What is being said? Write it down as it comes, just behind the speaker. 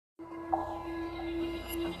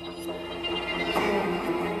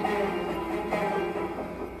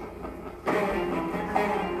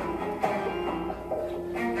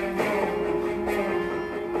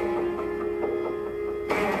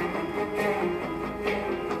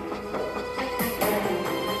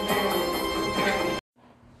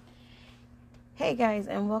Hey guys,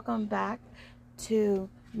 and welcome back to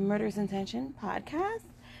Murder's Intention podcast.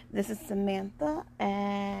 This is Samantha,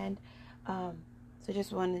 and so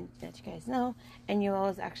just wanted to let you guys know. And you all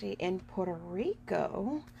is actually in Puerto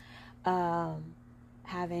Rico,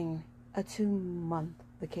 having a 2-month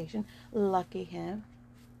vacation. Lucky him,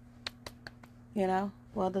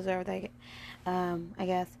 well deserved. I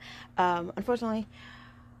guess. Unfortunately,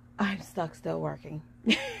 I'm stuck still working.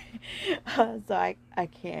 So I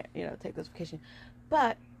can't, take this vacation.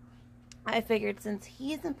 But I figured since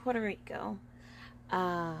he's in Puerto Rico,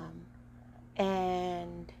 and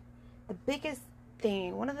one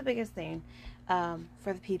of the biggest things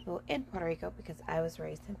for the people in Puerto Rico, because I was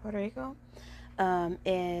raised in Puerto Rico,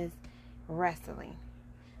 is wrestling.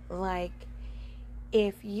 Like,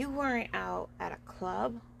 if you weren't out at a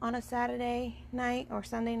club on a Saturday night or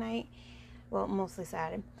Sunday night, well, mostly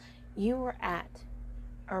Saturday, you were at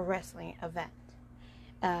a wrestling event.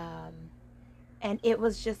 And it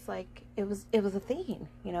was just like, it was a thing,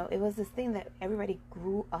 it was this thing that everybody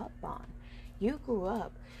grew up on. You grew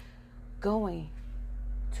up going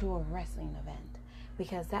to a wrestling event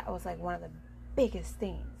because that was like one of the biggest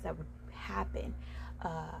things that would happen.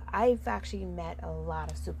 I've actually met a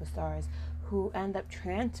lot of superstars who end up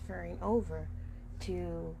transferring over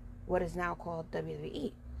to what is now called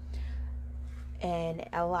WWE. And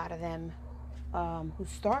a lot of them who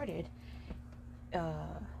started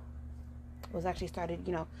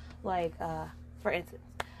for instance,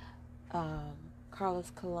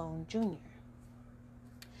 Carlos Colon Jr.,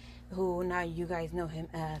 who now you guys know him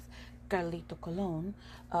as Carlito Colon,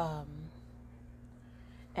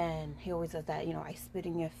 and he always does that, I spit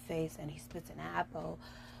in your face, and he spits an apple,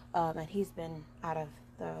 and he's been out of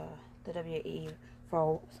the WWE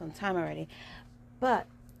for some time already, but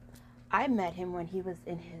I met him when he was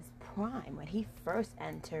in his prime, when he first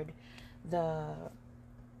entered the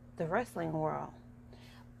wrestling world.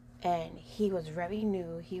 And he was very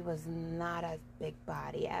new. He was not as big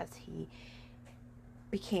body as he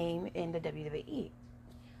became in the WWE.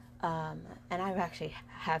 And I actually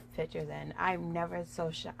have pictures, and I'm never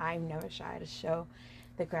shy to show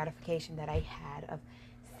the gratification that I had of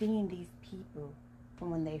seeing these people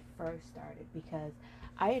from when they first started, because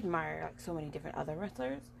I admire like so many different other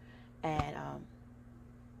wrestlers. And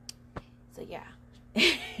so yeah,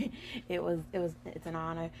 it's an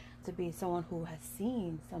honor to be someone who has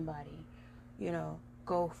seen somebody,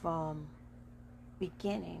 go from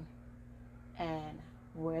beginning and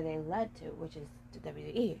where they led to, which is to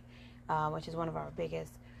WWE, which is one of our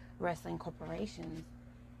biggest wrestling corporations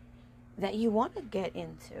that you want to get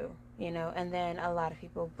into, and then a lot of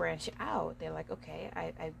people branch out. They're like, okay,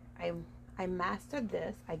 I mastered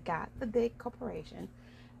this, I got the big corporation,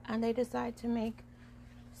 and they decide to make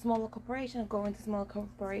smaller corporations, go into smaller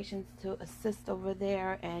corporations to assist over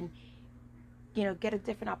there and, get a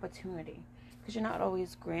different opportunity. Because you're not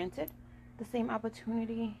always granted the same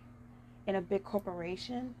opportunity in a big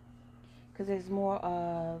corporation, because there's more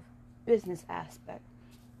of business aspect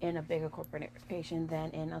in a bigger corporation than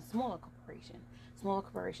in a smaller corporation. Smaller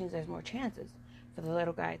corporations, there's more chances for the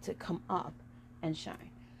little guy to come up and shine,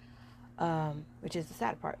 which is the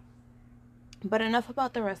sad part. But enough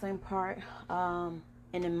about the wrestling part, and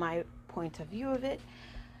in my point of view of it.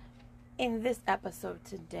 In this episode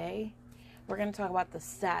today, we're going to talk about the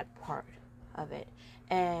sad part of it,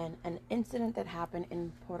 and an incident that happened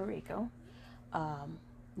in Puerto Rico.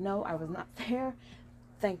 No, I was not there.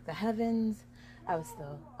 Thank the heavens. I was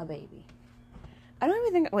still a baby. I don't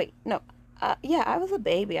even think, wait, no. Yeah, I was a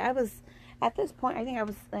baby. I was, at this point, I think I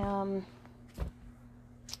was,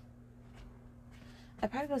 I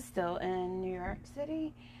probably was still in New York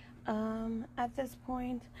City at this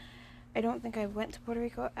point. I don't think I went to Puerto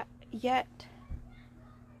Rico yet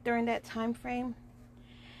during that time frame.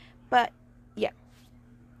 But, yeah.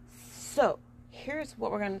 So, here's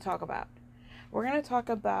what we're going to talk about. We're going to talk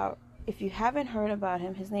about, if you haven't heard about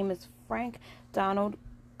him, his name is Frank Donald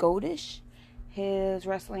Goodish. His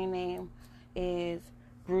wrestling name is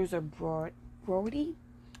Bruiser Brody.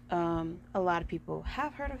 A lot of people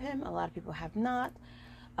have heard of him. A lot of people have not.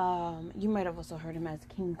 You might have also heard him as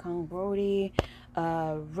King Kong Brody,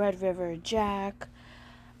 Red River Jack,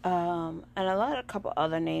 and a couple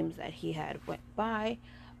other names that he had went by.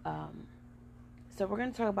 So we're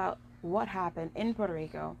going to talk about what happened in Puerto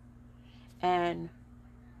Rico, and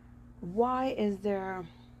why is there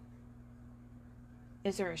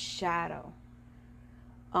a shadow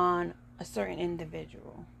on a certain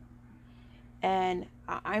individual. And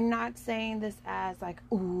I'm not saying this as like,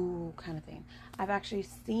 ooh, kind of thing. I've actually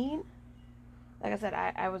seen, like I said,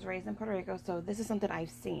 I was raised in Puerto Rico, so this is something I've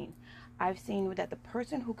seen. I've seen that the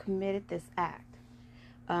person who committed this act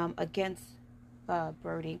against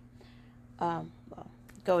Brody, well,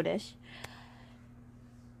 Goodish,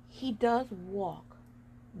 he does walk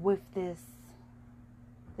with this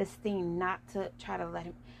thing not to try to let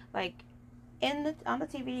him, like, on the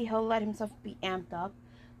TV he'll let himself be amped up,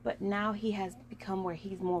 but now he has become where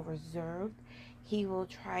he's more reserved. He will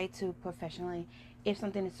try to professionally, if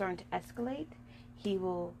something is starting to escalate, he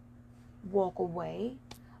will walk away,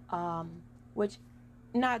 which,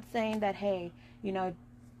 not saying that, hey,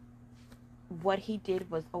 what he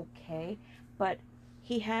did was okay, but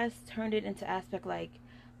he has turned it into aspect like,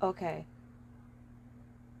 okay,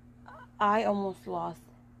 I almost lost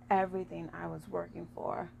everything I was working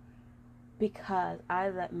for because I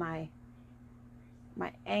let my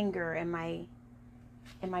anger and my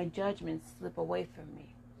judgment slip away from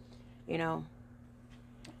me,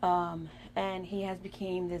 and he has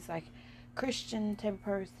become this like Christian type of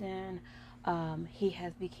person. He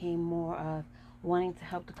has become more of wanting to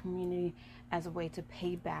help the community as a way to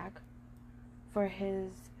pay back for his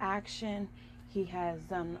action. He has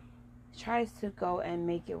tries to go and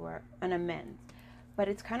make it work, an amends, but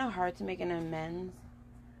it's kind of hard to make an amends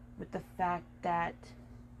with the fact that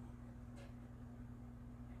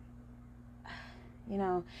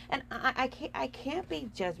and I can't be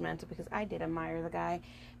judgmental because I did admire the guy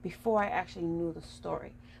before I actually knew the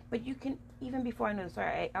story. But even before I knew the story,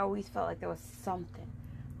 I always felt like there was something.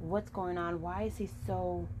 What's going on? Why is he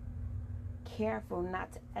so careful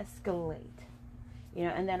not to escalate?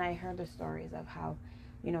 And then I heard the stories of how,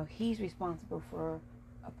 he's responsible for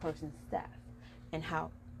a person's death, and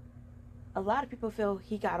how a lot of people feel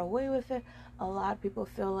he got away with it. A lot of people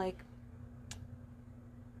feel like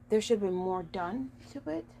there should have been more done to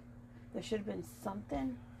it. There should have been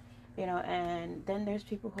something, and then there's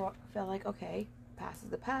people who feel like, okay, past is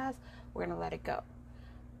the past, we're going to let it go.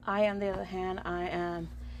 I, on the other hand, I am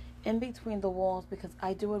in between the walls because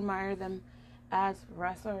I do admire them as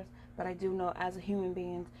wrestlers, but I do know as a human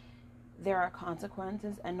being, there are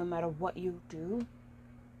consequences, and no matter what you do,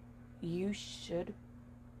 you should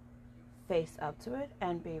face up to it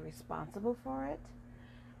and be responsible for it.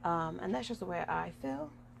 And that's just the way I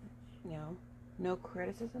feel. No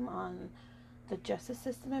criticism on the justice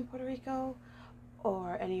system in Puerto Rico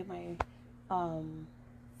or any of my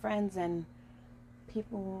friends and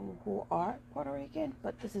people who are Puerto Rican,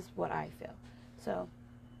 but this is what I feel. So,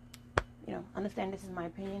 understand this is my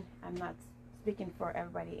opinion. I'm not speaking for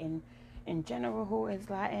everybody in general who is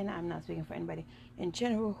Latin. I'm not speaking for anybody in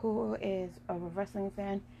general who is a wrestling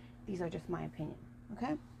fan. These are just my opinion,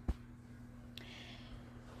 okay?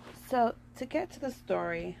 So, to get to the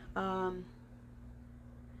story,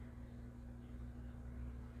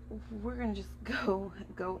 we're going to just go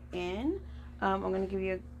in. I'm going to give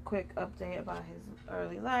you a quick update about his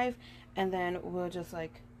early life, and then we'll just,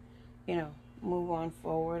 move on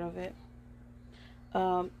forward of it.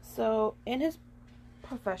 So, in his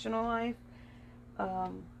professional life,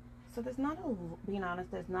 so there's not being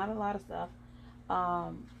honest, there's not a lot of stuff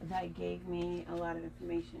that gave me a lot of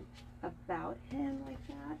information about him like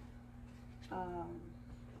that.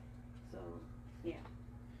 So, yeah.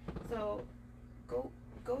 So,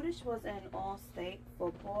 Goodish was an all-state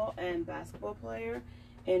football and basketball player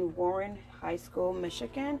in Warren High School,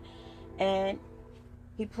 Michigan. And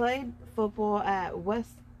he played football at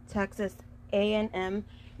West Texas A&M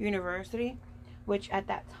University, which at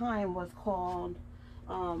that time was called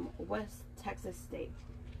West Texas State.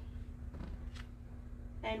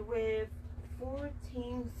 And with 4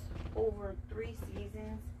 teams over 3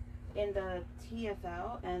 seasons in the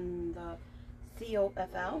TFL and the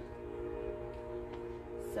COFL.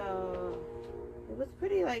 So he was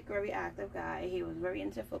pretty very active guy. He was very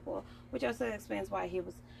into football, which also explains why he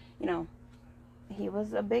was, he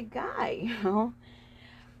was a big guy,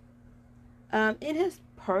 in his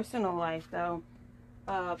personal life though,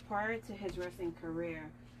 prior to his wrestling career,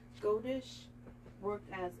 Goodish worked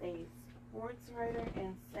as a sports writer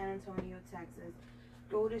in San Antonio, Texas.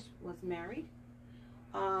 Goodish was married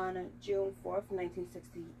on June 4th,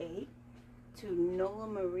 1968 to Nola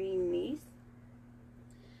Marie Neese.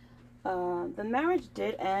 The marriage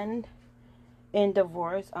did end in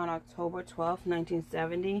divorce on October 12th,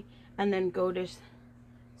 1970, and then Goodish's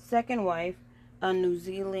second wife, a New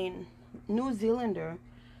Zealander,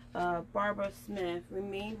 Barbara Smith,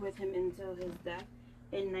 remained with him until his death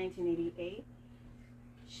in 1988.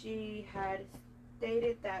 She had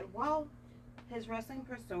stated that while his wrestling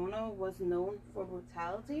persona was known for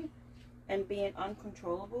brutality and being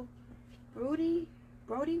uncontrollable, Brody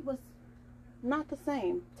was not the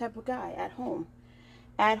same type of guy at home.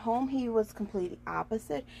 At home, he was completely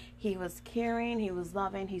opposite. He was caring, he was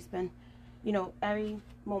loving. He spent, every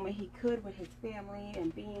moment he could with his family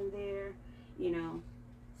and being there, you know.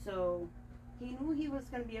 So he knew he was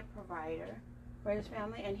going to be a provider for his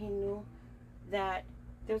family, and he knew that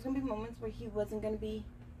there was going to be moments where he wasn't going to be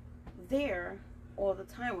there all the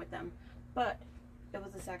time with them, but it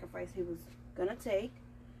was a sacrifice he was going to take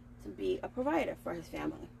to be a provider for his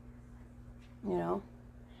family, you know.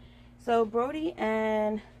 So Brody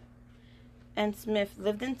and Smith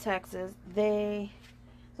lived in Texas.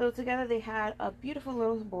 So together they had a beautiful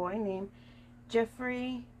little boy named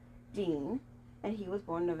Jeffrey Dean, and he was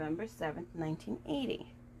born November 7th, 1980.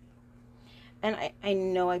 And I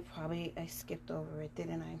know I skipped over it,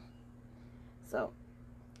 didn't I? So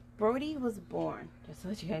Brody was born, just to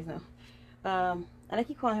let you guys know. And I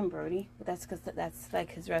keep calling him Brody, but that's because that's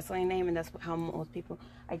like his wrestling name, and that's how most people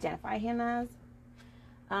identify him as.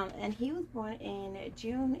 And he was born in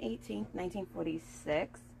June 18th,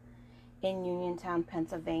 1946 in Uniontown,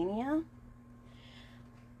 Pennsylvania.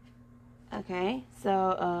 Okay,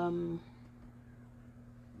 so,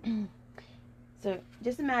 so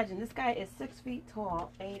just imagine, this guy is 6 feet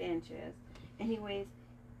tall, 8 inches, and he weighs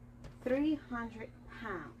 300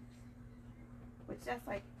 pounds, which that's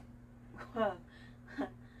like,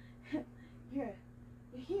 you're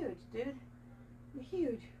huge, dude. You're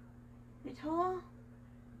huge. You're tall.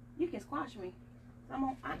 You can squash me. So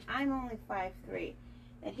I'm only 5'3",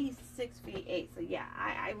 and he's 6 feet 8. So yeah,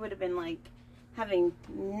 I would have been like having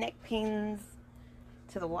neck pains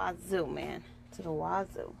to the wazoo, man, to the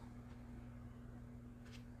wazoo.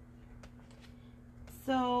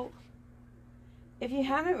 So if you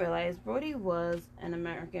haven't realized, Brody was an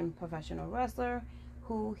American professional wrestler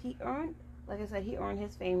who he earned, like I said, he earned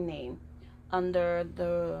his fame name under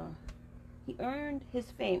the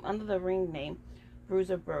ring name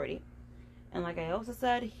Bruiser Brody. And like I also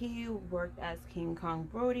said, he worked as King Kong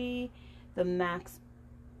Brody, the Max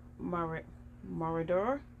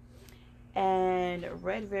Marauder, and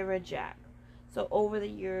Red River Jack. So over the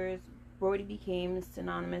years, Brody became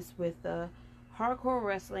synonymous with the hardcore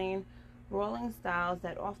wrestling, brawling styles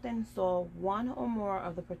that often saw one or more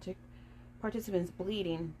of the participants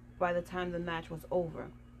bleeding by the time the match was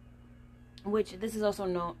over. Which, this is also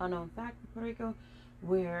a known fact in Puerto Rico,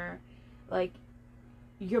 where like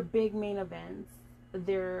your big main events,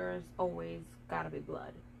 there's always gotta be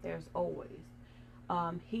blood. There's always.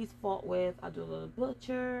 He's fought with Abdullah the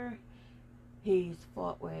Butcher. He's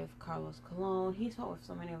fought with Carlos Colon. He's fought with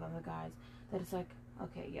so many other guys that it's like,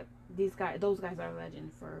 okay, yep, those guys are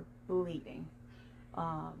legend for bleeding.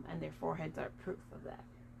 And their foreheads are proof of that,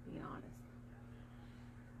 being honest.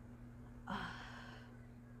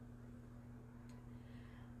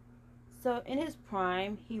 So in his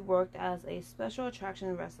prime, he worked as a special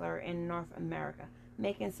attraction wrestler in North America,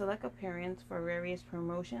 making select appearances for various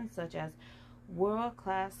promotions such as World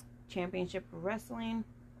Class Championship Wrestling,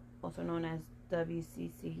 also known as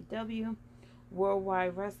WCCW,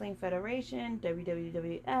 Worldwide Wrestling Federation,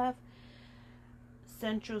 WWF,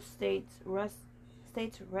 Central States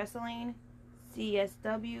Wrestling,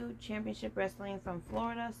 CSW, Championship Wrestling from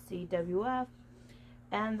Florida, CWF,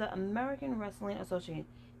 and the American Wrestling Association,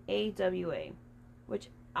 AWA, which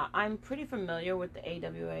I'm pretty familiar with the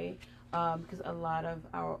AWA because a lot of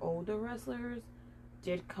our older wrestlers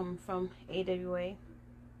did come from AWA.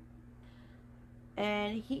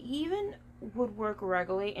 And he even would work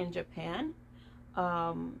regularly in Japan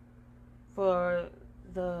for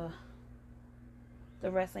the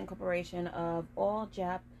Wrestling Corporation of All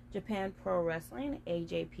Japan Pro Wrestling,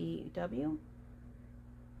 AJPW.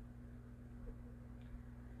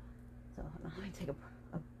 So let me take a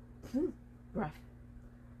breath.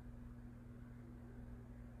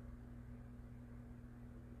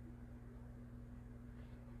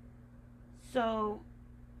 So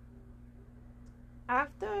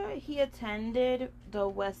after he attended the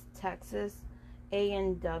West Texas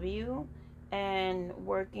A&W and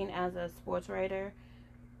working as a sports writer,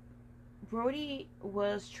 Brody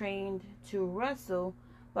was trained to wrestle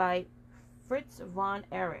by Fritz von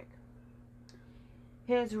Erich.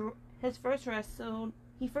 He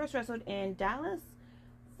first wrestled in Dallas,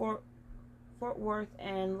 Fort Worth,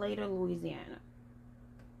 and later Louisiana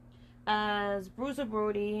as Bruiser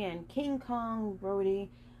Brody and King Kong Brody,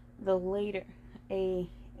 the latter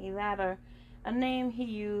a name he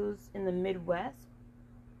used in the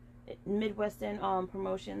Midwestern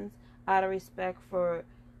promotions out of respect for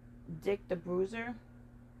Dick the Bruiser.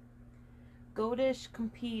 Goodish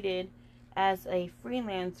competed as a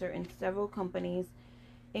freelancer in several companies,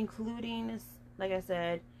 including, like I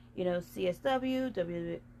said, CSW,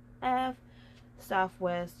 WWF,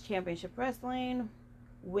 Southwest Championship Wrestling,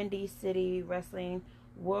 Windy City Wrestling,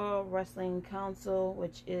 World Wrestling Council,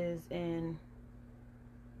 which is in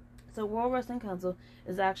So World Wrestling Council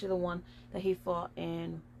is actually the one that he fought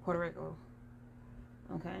in Puerto Rico.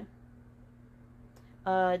 Okay.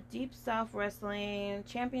 Deep South Wrestling,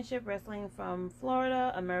 Championship Wrestling from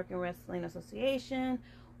Florida, American Wrestling Association,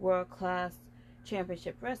 World Class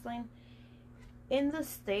Championship Wrestling. In the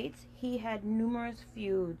States, he had numerous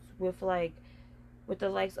feuds with the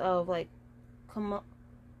likes of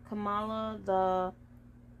Kamala the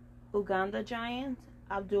Uganda Giant,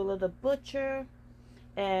 Abdullah the Butcher,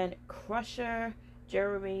 and Crusher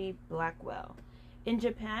Jeremy Blackwell. In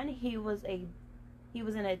Japan, he was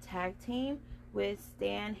in a tag team with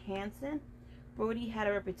Stan Hansen. Brody had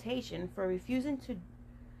a reputation for refusing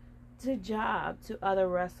to job to other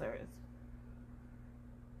wrestlers.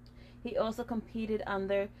 He also competed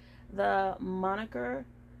under the moniker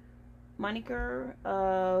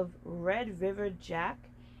of Red River Jack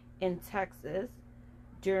in Texas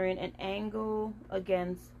during an angle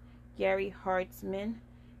against Gary Hartzman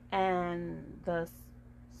and the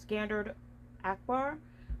Skandar Akbar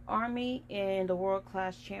Army in the World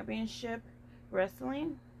Class Championship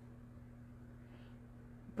Wrestling.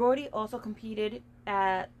 Brody also competed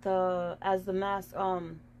as the masked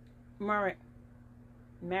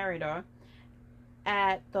Marauder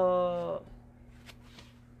at the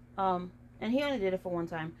and he only did it for one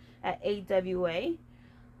time at AWA.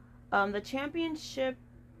 The championship.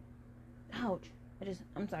 Ouch!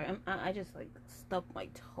 I'm sorry. I just stubbed my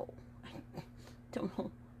toe. I don't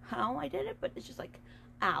know how I did it, but it's just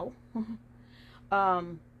ow.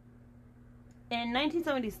 In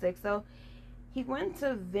 1976, though, he went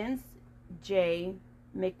to Vince J.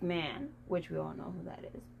 McMahon, which we all know who that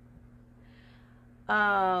is.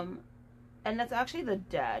 And that's actually the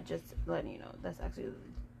dad, just letting you know. That's actually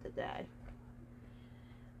the dad.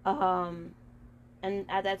 And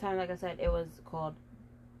at that time, like I said, it was called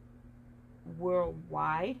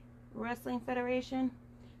Worldwide Wrestling Federation.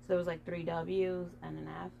 So it was 3 W's and an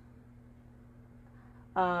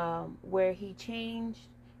F. Where he challenged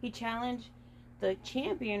the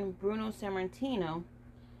champion Bruno Sammartino,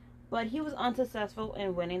 but he was unsuccessful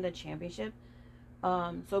in winning the championship.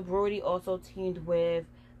 So Brody also teamed with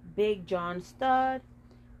Big John Studd.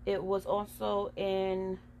 It was also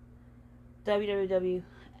in WWF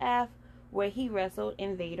where he wrestled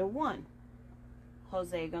Invader 1,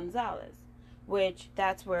 Jose Gonzalez, which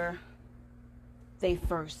that's where they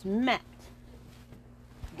first met.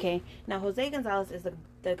 Okay, now Jose Gonzalez is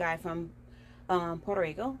the guy from Puerto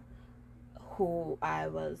Rico who I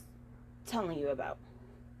was telling you about.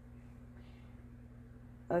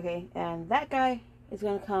 Okay, and that guy is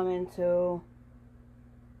going to come into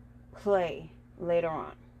play later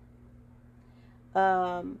on.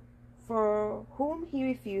 For whom he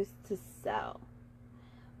refused to sell.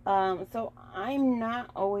 So I'm not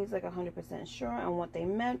always 100% sure on what they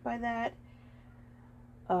meant by that.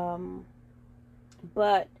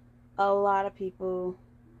 But a lot of people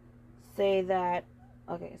say that.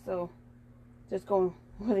 Okay, so just going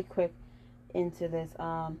really quick into this.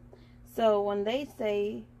 So when they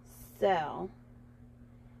say sell,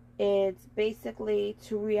 it's basically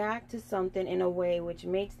to react to something in a way which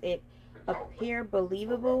makes it appear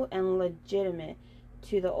believable and legitimate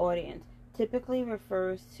to the audience. Typically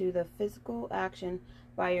refers to the physical action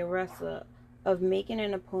by a wrestler of making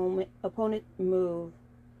an opponent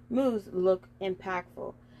moves look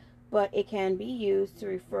impactful, but it can be used to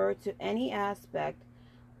refer to any aspect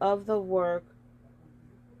of the work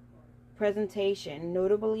presentation,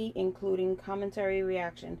 notably including commentary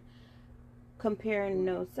reaction. Compare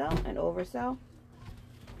no sell and oversell.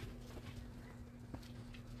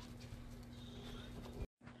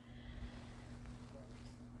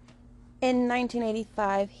 In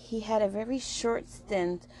 1985, he had a very short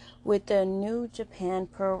stint with the New Japan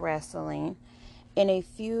Pro Wrestling in a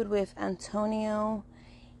feud with Antonio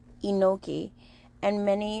Inoki, and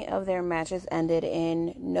many of their matches ended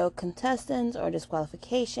in no contestants or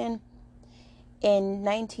disqualification. In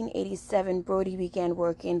 1987, Brody began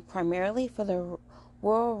working primarily for the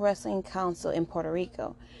World Wrestling Council in Puerto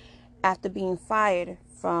Rico after being fired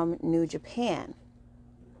from New Japan.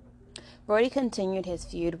 Brody continued his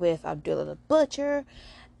feud with Abdullah the Butcher,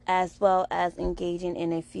 as well as engaging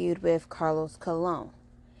in a feud with Carlos Colon.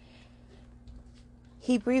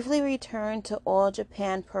 He briefly returned to All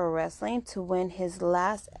Japan Pro Wrestling to win his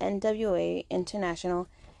last NWA International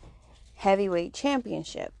Heavyweight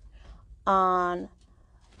Championship. On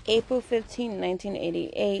April 15,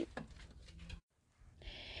 1988,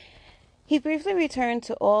 he briefly returned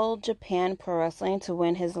to All Japan Pro Wrestling to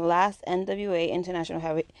win his last NWA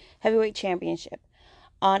International Heavyweight Championship.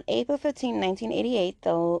 On April 15, 1988,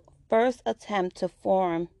 the first attempt to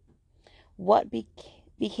form what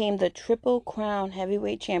became the Triple Crown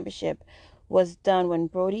Heavyweight Championship was done when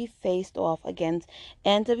Brody faced off against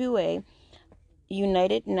NWA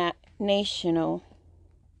United National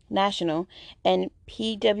and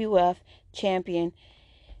PWF champion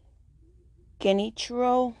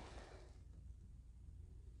Genichiro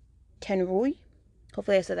Tenryu.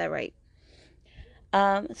 Hopefully I said that right.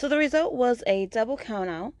 So the result was a double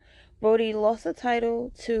countout. Brody lost the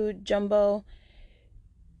title to Jumbo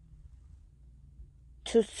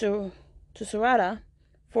Tsuruta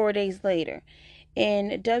 4 days later.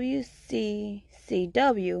 In WCCW,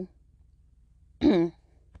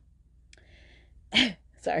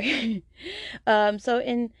 sorry. So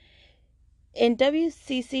in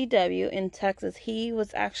WCCW in Texas, he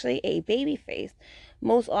was actually a babyface,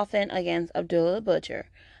 most often against Abdullah the Butcher.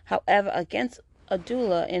 However, against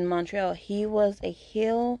Abdullah in Montreal, he was a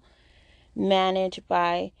heel managed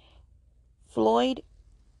by Floyd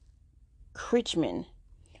Crichman,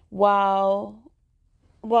 while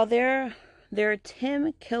their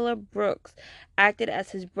Tim Killer Brooks acted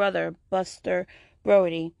as his brother Buster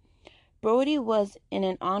Brody. Brody was in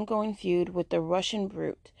an ongoing feud with the Russian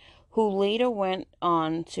Brute, who later went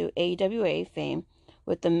on to AWA fame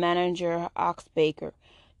with the manager Ox Baker.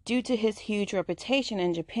 Due to his huge reputation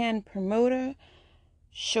in Japan, promoter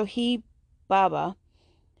Shohei Baba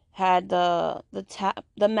had the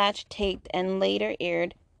match taped and later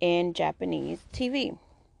aired in Japanese TV.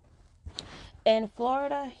 In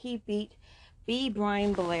Florida, he beat B.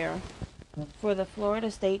 Brian Blair for the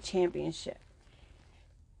Florida State Championship.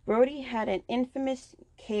 Brody had an infamous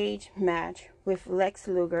cage match with Lex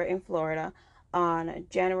Luger in Florida on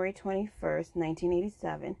January 21st,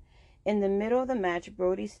 1987. In the middle of the match,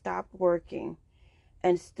 Brody stopped working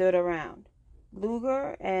and stood around.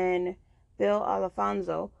 Luger and Bill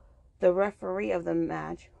Alfonso, the referee of the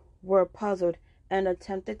match, were puzzled and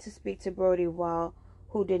attempted to speak to Brody,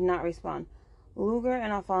 who did not respond. Luger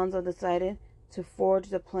and Alfonso decided to forge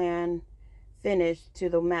the planned finish to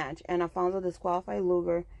the match, and Alfonso disqualified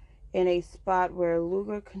Luger in a spot where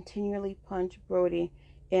Luger continually punched Brody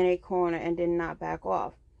in a corner and did not back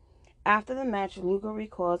off. After the match, Luger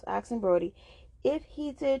recalls asking Brody if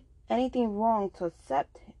he did anything wrong to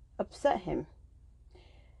upset him,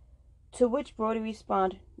 to which Brody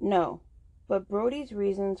responded, no, but Brody's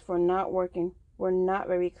reasons for not working were not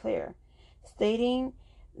very clear, stating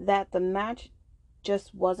that the match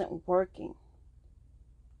just wasn't working.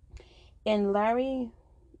 In Larry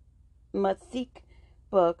Masick's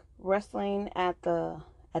book, Wrestling at the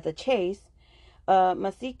Chase,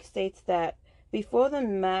 Masick states that before the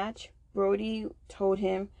match, Brody told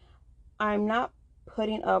him, I'm not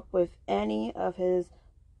putting up with any of his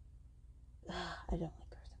I don't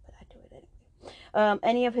like cursing, but I do it anyway.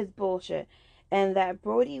 Any of his bullshit, and that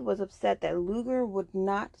Brody was upset that Luger would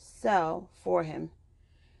not sell for him.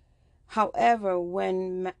 However,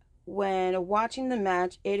 when watching the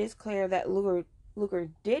match, it is clear that Luger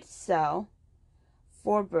did sell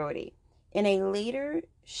for Brody. In a later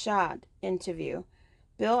shot interview,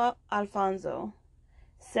 Bill Alfonso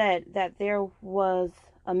said that there was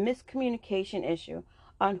a miscommunication issue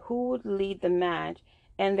on who would lead the match,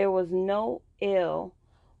 and there was no ill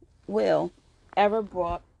will ever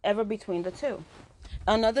between the two.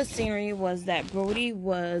 Another scenery was that Brody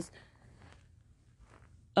was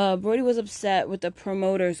upset with the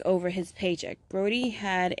promoters over his paycheck. Brody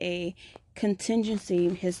had a contingency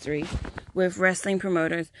history with wrestling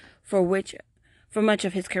promoters for much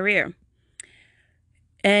of his career,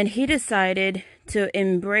 and he decided to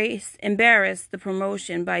embarrass the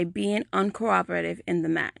promotion by being uncooperative in the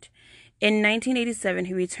match. In 1987,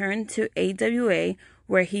 he returned to AWA,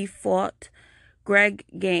 where he fought Greg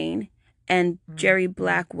Gain and Jerry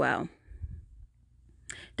Blackwell.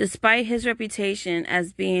 Despite his reputation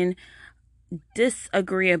as being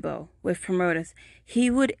disagreeable with promoters, he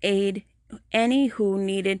would aid any who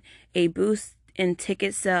needed a boost in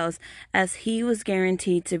ticket sales, as he was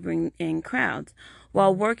guaranteed to bring in crowds.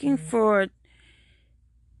 While working for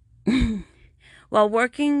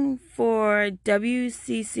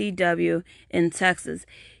WCCW in Texas,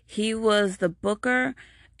 he was the booker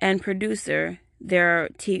and produced their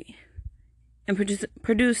TV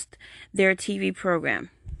program.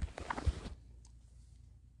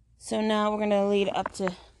 So now we're going to lead up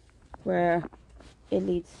to where it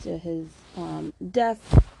leads to his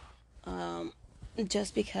death.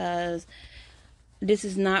 Just because this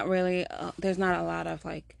is not really, there's not a lot of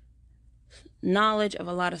knowledge of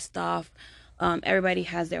a lot of stuff. Everybody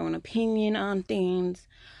has their own opinion on things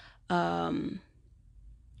in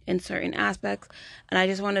certain aspects, and I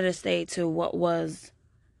just wanted to stay to what was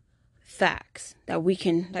facts, that we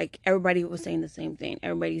can, everybody was saying the same thing.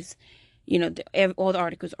 Everybody's, all the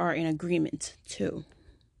articles are in agreement too.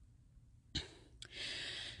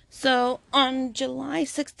 So on July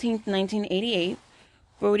 16th, 1988,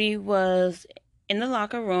 Brody was in the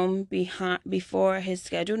locker room before his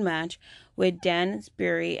scheduled match with Dan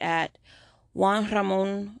Sperry at Juan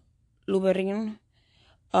Ramon Luberin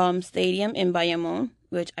Stadium in Bayamon,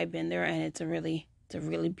 which I've been there, and it's a really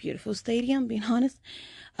beautiful stadium, being honest.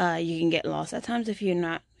 You can get lost at times if you've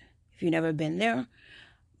never been there,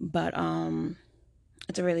 but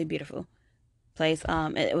it's a really beautiful place.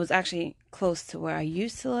 It was actually close to where I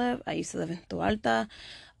used to live. I used to live in Tualta.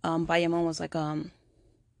 Bayamon was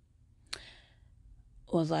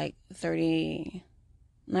like 30,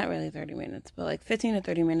 not really 30 minutes, but like 15 to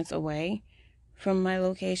 30 minutes away from my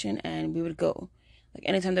location, and we would go. Like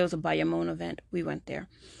anytime there was a Bayamon event, we went there.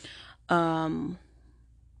 And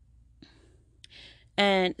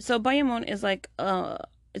so Bayamon is like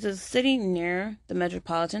it's a city near the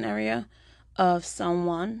metropolitan area of San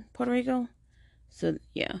Juan, Puerto Rico. So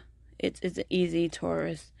yeah, it's an easy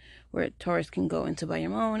tourist where tourists can go into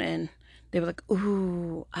Bayamon, and they were like,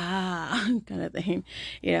 ooh, ah, kind of thing,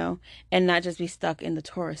 and not just be stuck in the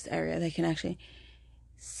tourist area. They can actually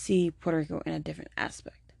see Puerto Rico in a different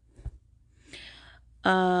aspect.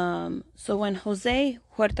 So when Jose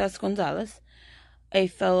Huertas Gonzalez, a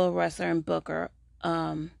fellow wrestler and booker,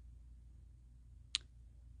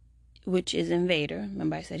 which is Invader,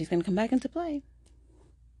 remember I said he's going to come back into play,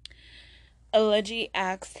 allegedly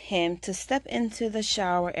asked him to step into the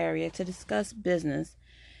shower area to discuss business.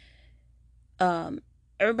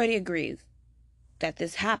 Everybody agrees that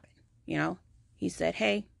this happened. He said,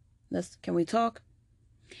 "Hey, can we talk?"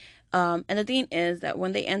 And the thing is that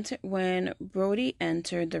when Brody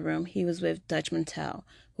entered the room, he was with Dutch Mantel,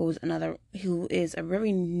 who is a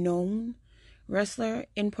very known wrestler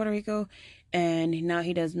in Puerto Rico, and now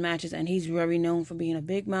he does matches, and he's very known for being a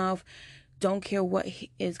big mouth. Don't care what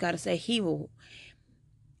he is got to say. He will,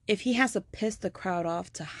 if he has to piss the crowd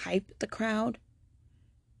off to hype the crowd,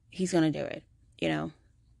 he's gonna do it.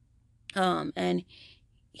 And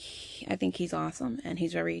I think he's awesome, and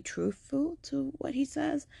he's very truthful to what he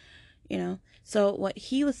says. So what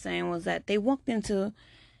he was saying was that they walked into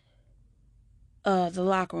the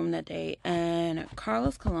locker room that day, and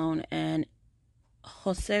Carlos Colon and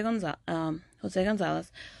Jose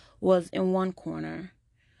Gonzalez was in one corner,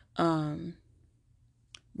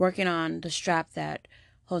 working on the strap that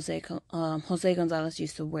Jose Gonzalez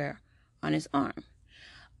used to wear on his arm,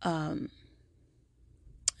 and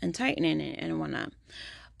tightening it and whatnot.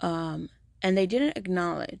 And they didn't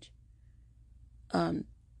acknowledge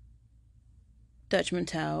Dutch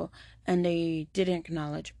Mantel, and they didn't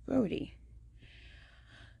acknowledge Brody.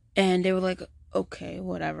 And they were like, okay,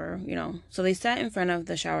 whatever, So they sat in front of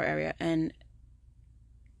the shower area, and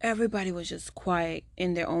everybody was just quiet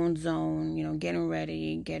in their own zone, getting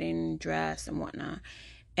ready, getting dressed and whatnot.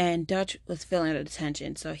 And Dutch was feeling the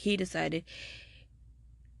tension, so he decided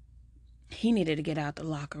he needed to get out the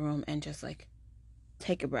locker room and just like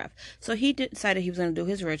take a breath. So he decided he was going to do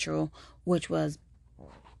his ritual, which was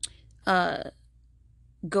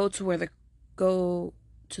go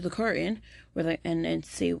to the curtain and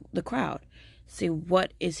see the crowd, see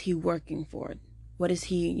what is he working for, what is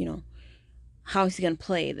he, how is he going to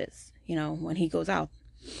play this, when he goes out.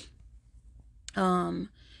 And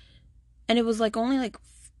it was like only like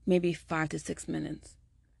maybe 5 to 6 minutes.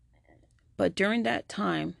 But during that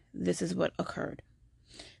time, this is what occurred.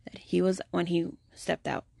 That when he stepped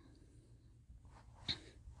out.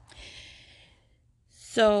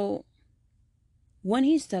 So when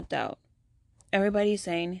he stepped out, everybody's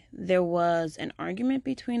saying there was an argument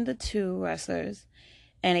between the two wrestlers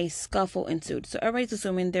and a scuffle ensued. So everybody's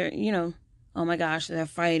assuming they're, oh my gosh, they're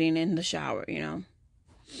fighting in the shower,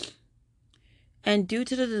 And due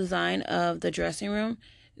to the design of the dressing room,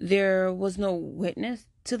 there was no witness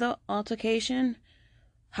to the altercation.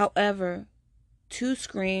 However, 2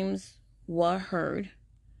 screams were heard,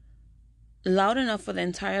 loud enough for the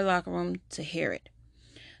entire locker room to hear it.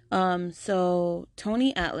 So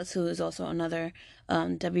Tony Atlas, who is also another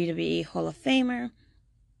WWE Hall of Famer,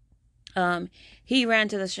 he ran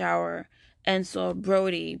to the shower and saw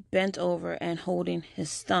Brody bent over and holding his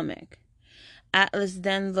stomach. Atlas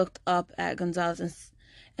then looked up at Gonzalez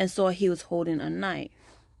and saw he was holding a knife.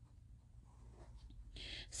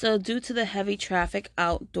 So due to the heavy traffic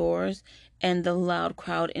outdoors and the loud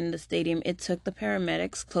crowd in the stadium, it took the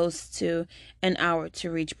paramedics close to an hour to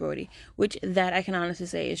reach Brody, which that I can honestly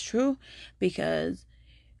say is true, because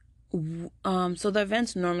so the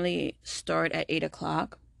events normally start at 8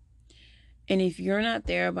 o'clock, and if you're not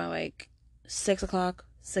there by like 6 o'clock,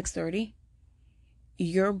 6:30,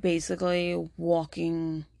 you're basically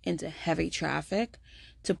walking into heavy traffic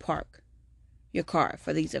to park your car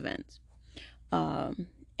for these events. And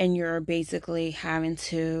you're basically having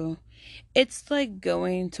to, it's like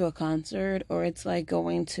going to a concert, or it's like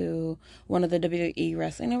going to one of the WWE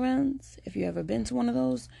wrestling events. If you ever been to one of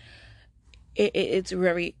those, it's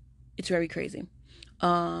very crazy.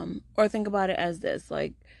 Or think about it as this,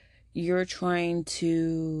 like you're trying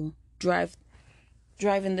to drive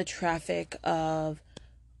in the traffic of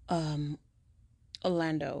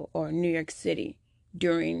Orlando or New York City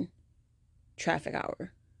during traffic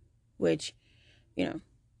hour, which,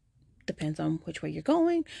 depends on which way you're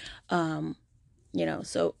going.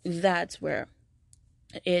 So that's where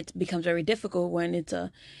it becomes very difficult when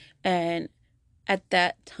and at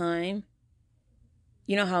that time,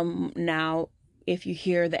 you know how now if you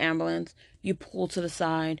hear the ambulance, you pull to the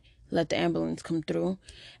side, let the ambulance come through.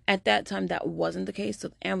 At that time, that wasn't the case. So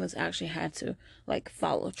the ambulance actually had to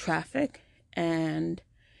follow traffic, and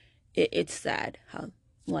it's sad how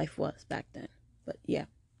life was back then. But yeah.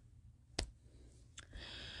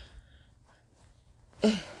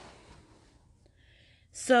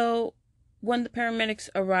 So when the paramedics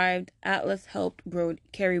arrived, Atlas helped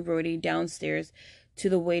carry Brody downstairs to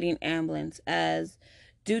the waiting ambulance, as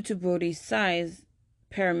due to Brody's size,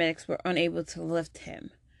 paramedics were unable to lift him.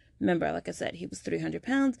 Remember, like I said, he was 300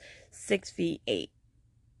 pounds, 6'8".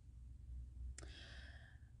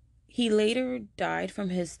 He later died from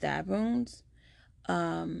his stab wounds.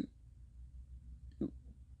 And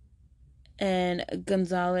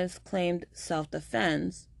Gonzalez claimed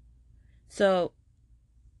self-defense. So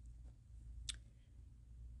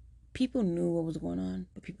people knew what was going on,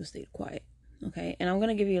 but people stayed quiet. Okay, and I'm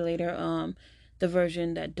gonna give you later the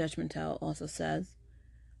version that Dutch Mantel also says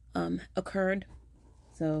occurred.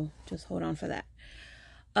 So just hold on for that.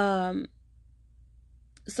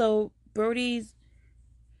 So Brody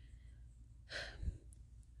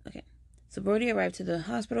arrived to the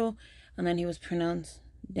hospital, and then he was pronounced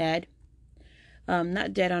dead.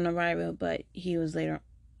 Not dead on arrival, but he was later,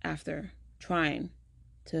 after trying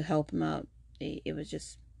to help him out, it was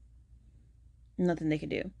just nothing they could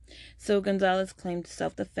do. So Gonzalez claimed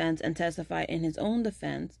self-defense and testified in his own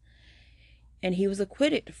defense, and he was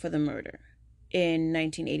acquitted for the murder in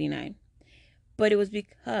 1989. But it was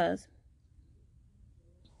because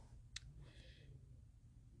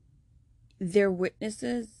their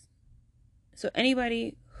witnesses, so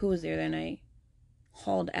anybody who was there that night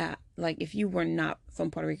hauled ass. Like, if you were not from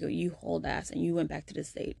Puerto Rico, you hauled ass and you went back to the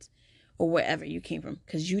States or wherever you came from,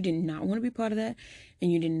 because you did not want to be part of that,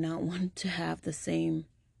 and you did not want to have the same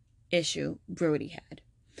issue Brody had.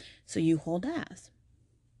 So you hauled ass.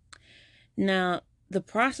 Now, the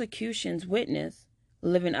prosecution's witness,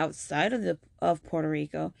 living outside of Puerto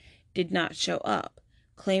Rico, did not show up,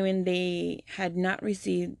 claiming they had not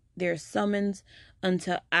received their summons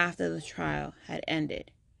until after the trial had ended.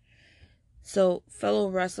 So fellow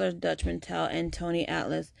wrestlers Dutch Mantel and Tony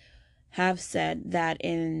Atlas have said that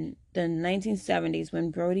in the 1970s, when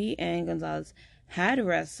Brody and Gonzalez had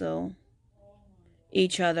wrestled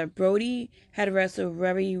each other, Brody had wrestled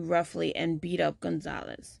very roughly and beat up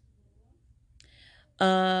Gonzalez.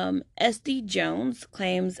 S.D. Jones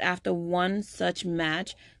claims after one such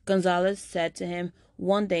match, Gonzalez said to him,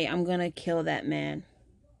 "One day I'm gonna kill that man."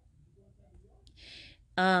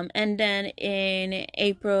 And then in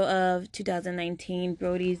April of 2019,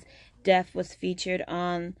 Brody's death was featured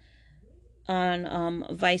on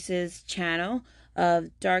Vice's channel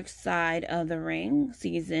of Dark Side of the Ring,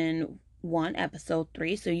 season 1, episode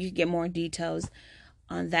 3. So you can get more details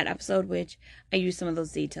on that episode, which I use some of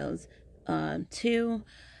those details too.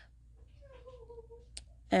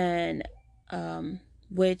 And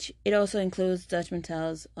which it also includes Dutch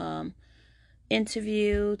Mantel's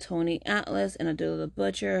interview, Tony Atlas, and Abdullah the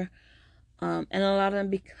Butcher, and a lot of them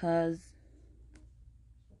because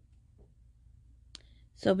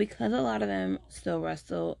a lot of them still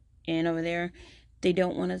wrestle in over there, they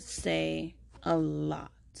don't want to say a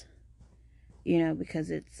lot, because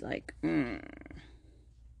it's like, so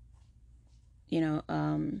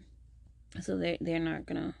they're not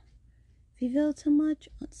gonna reveal too much,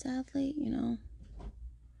 sadly,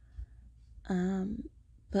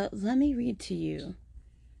 But let me read to you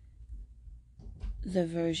the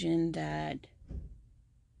version that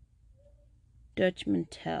Dutch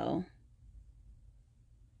Mantel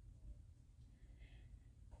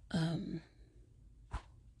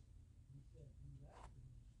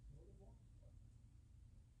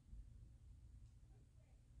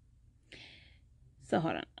so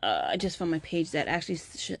hold on. I just found my page that actually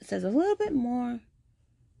says a little bit more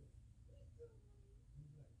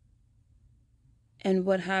And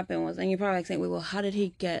what happened was, and you're probably like saying, well, how did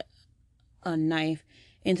he get a knife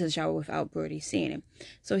into the shower without Brody seeing him?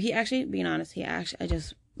 So he actually, being honest, I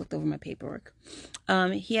just looked over my paperwork.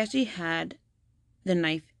 He actually had the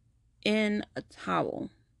knife in a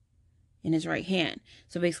towel in his right hand.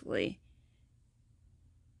 So basically,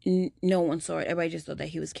 no one saw it. Everybody just thought that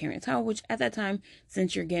he was carrying a towel, which at that time,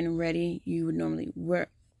 since you're getting ready, you would normally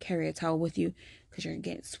carry a towel with you because you're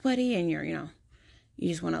getting sweaty and you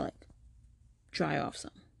just want to like dry off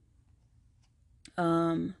some.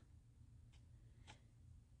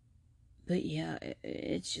 But yeah,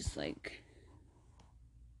 it's just like,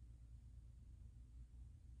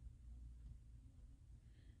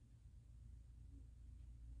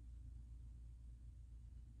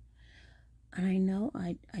 and I know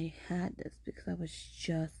I had this because I was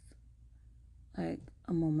just like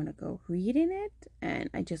a moment ago reading it, and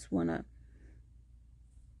I just want to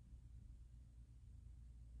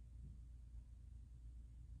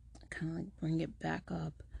kind of like bring it back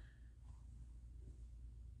up.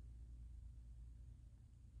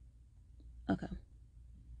 Okay.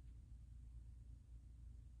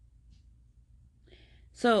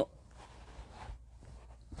 So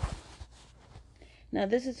now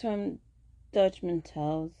this is from Dutch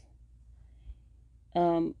Mantel's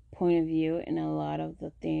point of view in a lot of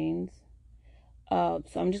the things. So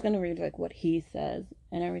I'm just gonna read like what he says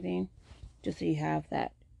and everything, just so you have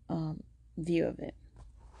that view of it.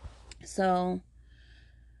 So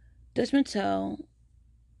Dutch Mantel,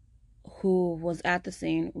 who was at the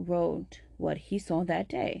scene, wrote what he saw that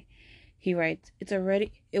day. He writes,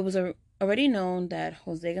 it was already known that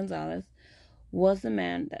Jose Gonzalez was the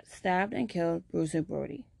man that stabbed and killed Bruiser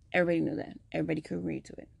Brody. Everybody knew that. Everybody could read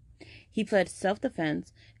to it. He pled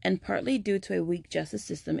self-defense, and partly due to a weak justice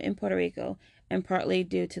system in Puerto Rico, and partly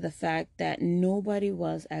due to the fact that nobody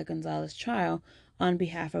was at Gonzalez's trial on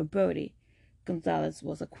behalf of Brody, Gonzalez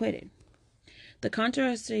was acquitted. The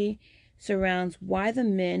controversy surrounds why the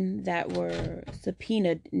men that were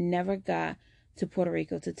subpoenaed never got to Puerto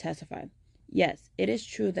Rico to testify. Yes, it is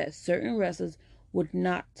true that certain wrestlers would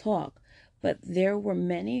not talk, but there were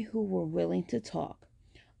many who were willing to talk.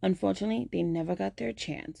 Unfortunately, they never got their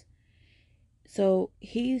chance. So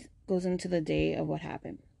he goes into the day of what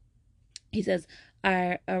happened. He says,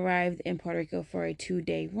 I arrived in Puerto Rico for a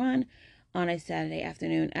 2-day run on a Saturday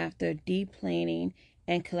afternoon. After deplaning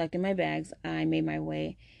and collecting my bags, I made my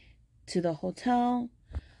way to the hotel.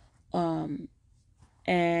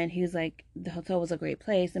 And he was like, the hotel was a great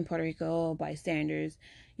place in Puerto Rico by standards,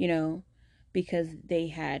 because they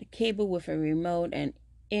had cable with a remote and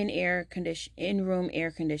in-room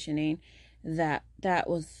air conditioning. That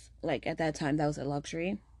was like, at that time, that was a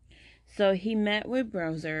luxury. So he met with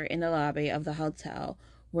Bruiser in the lobby of the hotel,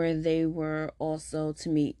 where they were also to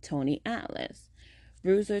meet Tony Atlas.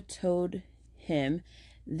 Bruiser told him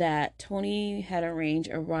that Tony had arranged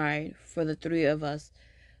a ride for the three of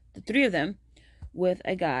them, with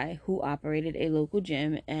a guy who operated a local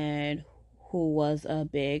gym and who was a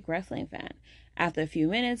big wrestling fan. After a few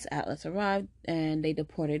minutes, Atlas arrived and they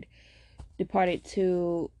departed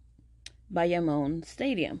to Bayamon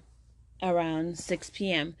Stadium around 6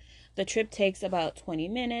 p.m. The trip takes about 20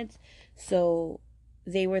 minutes, so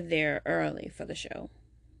they were there early for the show.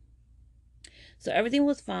 So everything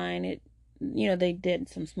was fine. They did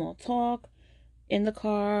some small talk in the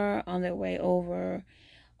car on their way over.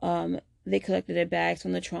 They collected their bags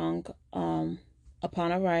from the trunk.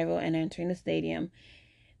 Upon arrival and entering the stadium,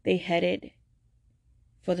 they headed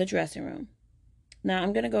for the dressing room. Now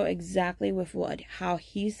I'm gonna go exactly with how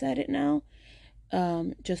he said it now,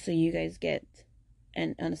 just so you guys get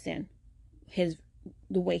and understand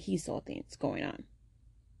the way he saw things going on.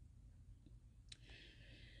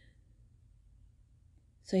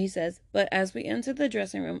 So he says, but as we entered the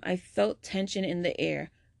dressing room, I felt tension in the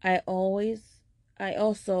air. I always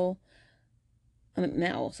felt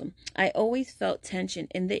tension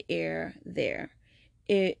in the air there.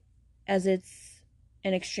 As it's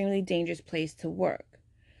an extremely dangerous place to work.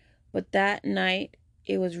 But that night,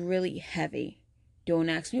 it was really heavy. Don't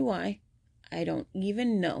ask me why. I don't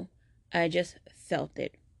even know. I just felt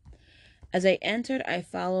it. As I entered, I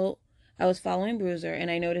was following Bruiser,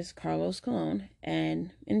 and I noticed Carlos Colon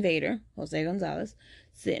and Invader, Jose Gonzalez,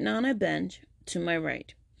 sitting on a bench to my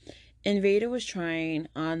right. Invader was trying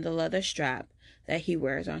on the leather strap that he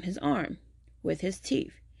wears on his arm with his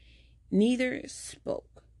teeth. Neither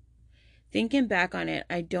spoke. Thinking back on it,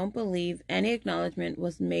 I don't believe any acknowledgement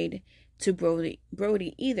was made to Brody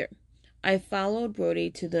either. I followed Brody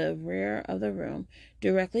to the rear of the room,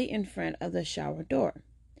 directly in front of the shower door.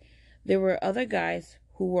 There were other guys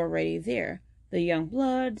who were already there. The Young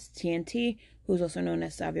Bloods, TNT, who's also known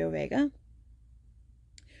as Savio Vega,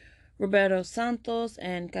 Roberto Santos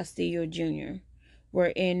and Castillo Jr.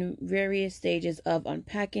 were in various stages of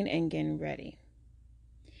unpacking and getting ready.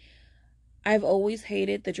 I've always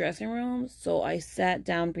hated the dressing room, so I sat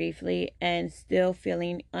down briefly and, still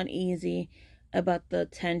feeling uneasy about the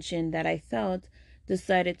tension that I felt,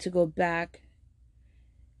 decided to go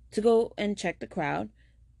and check the crowd.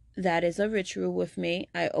 That is a ritual with me.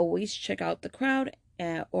 I always check out the crowd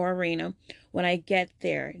or arena when I get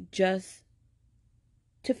there, just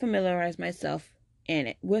to familiarize myself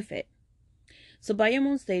with it. So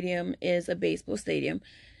Bayamon Stadium is a baseball stadium,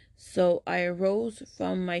 so I arose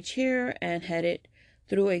from my chair and headed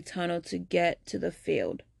through a tunnel to get to the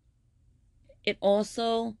field. It's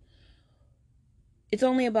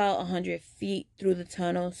only about 100 feet through the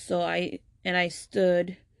tunnel, so I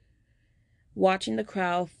stood watching the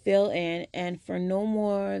crowd fill in, and for no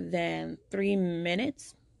more than 3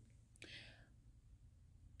 minutes,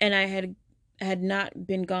 and I had not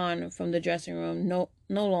been gone from the dressing room no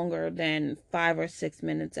longer than 5 or 6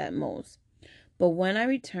 minutes at most. But when I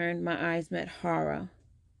returned, my eyes met horror.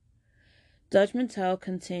 Judge Mantel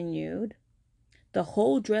continued. The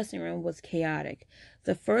whole dressing room was chaotic.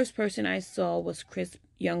 The first person I saw was Chris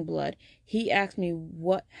Youngblood. He asked me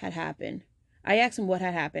what had happened. I asked him what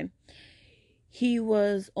had happened. He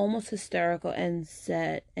was almost hysterical and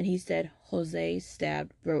he said, Jose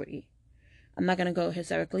stabbed Brody. I'm not going to go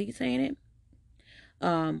hysterically saying it.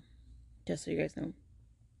 Just so you guys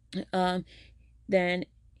know. Then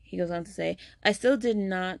he goes on to say, I still did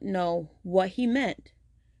not know what he meant.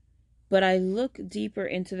 But I looked deeper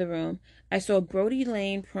into the room. I saw Brody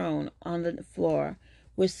laying prone on the floor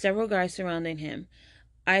with several guys surrounding him.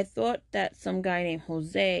 I thought that some guy named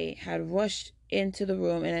Jose had rushed into the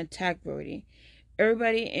room and attacked Brody.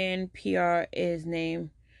 Everybody in PR is named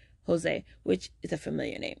Jose, which is a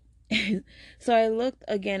familiar name. So I looked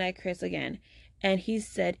again at Chris again, and he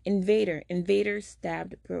said, Invader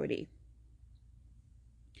stabbed Brody.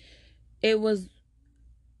 It was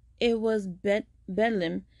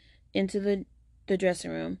bedlam into the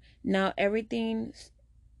dressing room. Now everything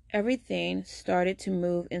started to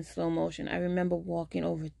move in slow motion. I remember walking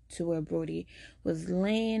over to where Brody was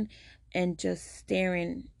laying and just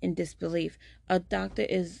staring in disbelief. A doctor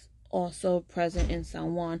is also present in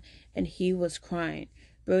San Juan, and he was crying.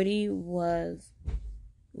 Brody was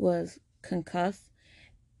concussed,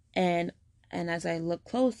 and as I looked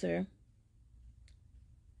closer,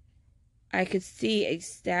 I could see a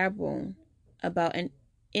stab wound about an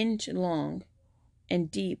inch long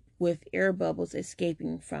and deep, with air bubbles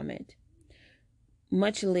escaping from it.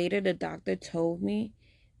 Much later, the doctor told me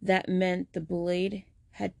that meant the blade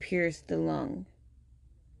had pierced the lung.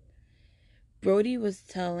 Brody was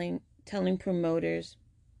telling promoters.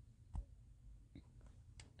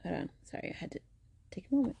 Hold on, sorry, I had to take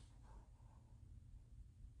a moment.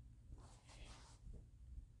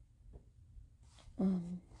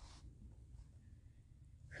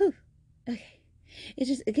 Okay.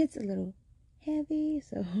 It gets a little heavy,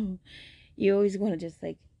 so you always want to just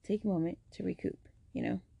take a moment to recoup,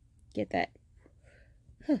 get that.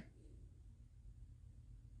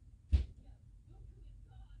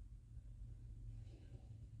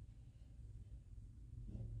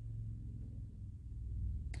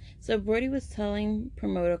 So Brody was telling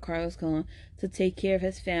promoter Carlos Colon to take care of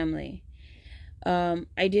his family.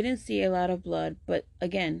 I didn't see a lot of blood, but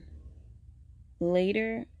again,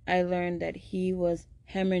 later I learned that he was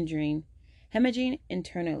hemorrhaging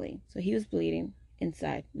internally. So he was bleeding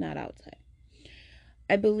inside, not outside.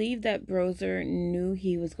 I believe that Bruiser knew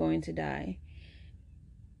he was going to die.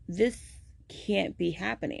 This can't be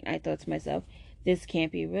happening, I thought to myself. This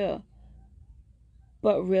can't be real.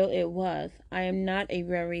 But real it was. I am not a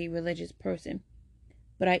very religious person,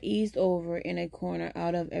 but I eased over in a corner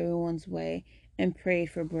out of everyone's way and prayed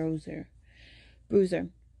for Bruiser.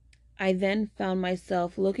 I then found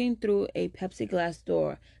myself looking through a Pepsi glass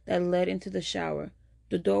door that led into the shower.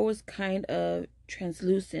 The door was kind of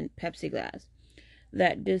translucent Pepsi glass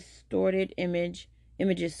that distorted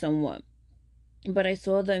images somewhat. But I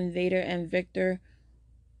saw the Invader and Victor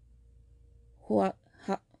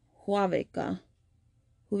Huavica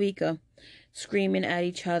screaming at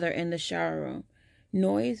each other in the shower room.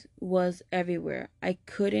 Noise was everywhere. I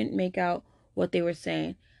couldn't make out what they were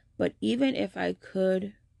saying, but even if I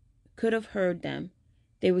could have heard them,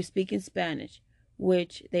 they were speaking Spanish,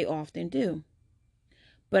 which they often do.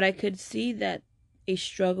 But I could see that a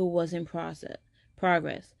struggle was in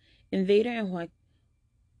progress. Invader and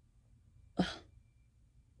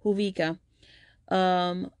Huvica,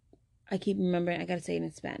 I keep remembering, I gotta say it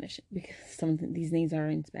in Spanish because some of these names are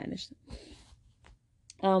in Spanish.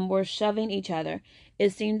 were shoving each other.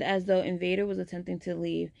 It seemed as though Invader was attempting to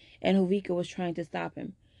leave and Havika was trying to stop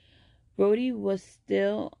him. Brody was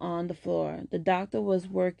still on the floor. The doctor was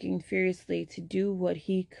working furiously to do what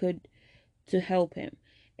he could to help him.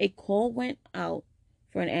 A call went out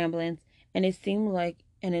for an ambulance, and it seemed like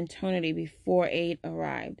an eternity before aid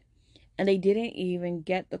arrived. And they didn't even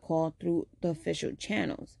get the call through the official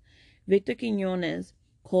channels. Victor Quinones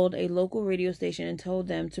called a local radio station and told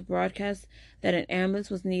them to broadcast that an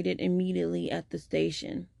ambulance was needed immediately at the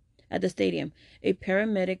station. At the stadium, a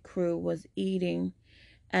paramedic crew was eating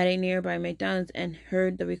at a nearby McDonald's and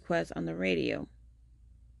heard the request on the radio.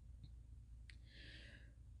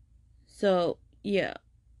 So, yeah.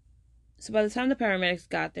 So by the time the paramedics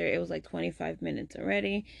got there, it was like 25 minutes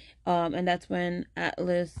already. And that's when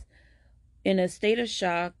Atlas, in a state of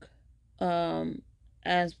shock,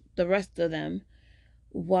 as the rest of them,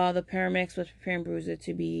 while the paramedics was preparing Bruiser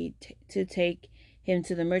to take him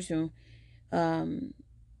to the emergency room,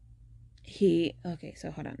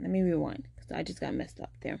 so hold on, let me rewind, because I just got messed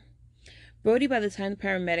up there. Brody, by the time the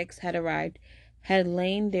paramedics had arrived, had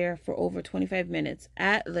lain there for over 25 minutes.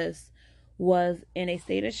 Atlas was in a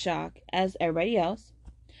state of shock, as everybody else.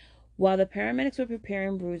 While the paramedics were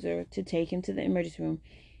preparing Bruiser to take him to the emergency room,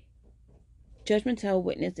 Judge Mattel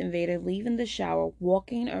witnessed Invader leaving the shower,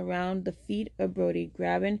 walking around the feet of Brody,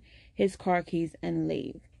 grabbing his car keys, and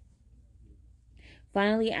leave.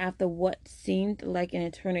 Finally, after what seemed like an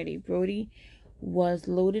eternity, Brody was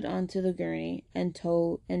loaded onto the gurney and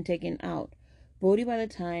towed and taken out. Brody, by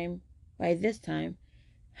this time,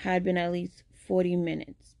 had been at least 40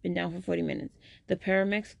 minutes, been down for 40 minutes. The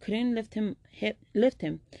paramedics couldn't lift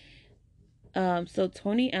him. So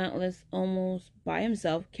Tony Atlas, almost by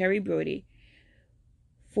himself, carried Brody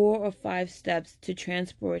 4 or 5 steps to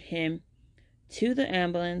transport him to the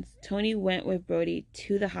ambulance. Tony went with Brody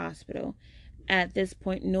to the hospital. At this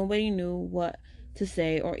point, nobody knew what to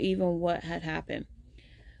say or even what had happened.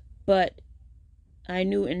 But I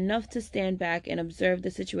knew enough to stand back and observe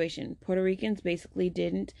the situation. Puerto Ricans basically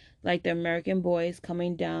didn't like the American boys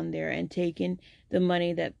coming down there and taking the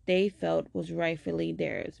money that they felt was rightfully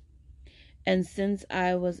theirs. And since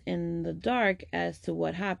I was in the dark as to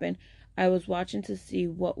what happened, I was watching to see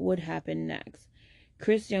what would happen next.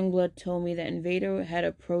 Chris Youngblood told me that Invader had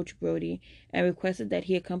approached Brody and requested that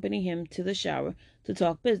he accompany him to the shower to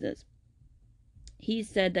talk business. He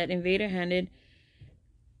said that Invader's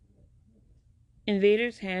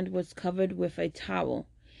hand was covered with a towel.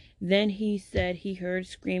 Then he said he heard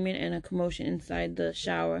screaming and a commotion inside the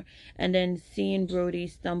shower, and then seeing Brody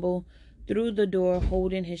stumble through the door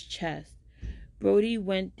holding his chest. Brody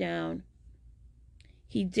went down.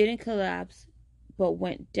 He didn't collapse, but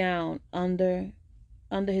went down under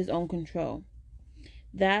his own control.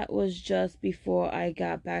 That was just before I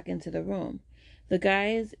got back into the room. The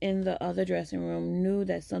guys in the other dressing room knew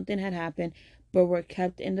that something had happened, but were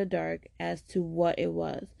kept in the dark as to what it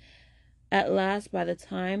was. At last, by this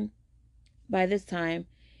time,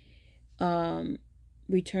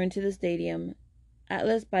 returned to the stadium.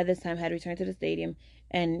 Atlas by this time had returned to the stadium,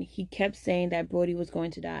 and he kept saying that Brody was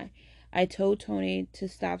going to die. I told Tony to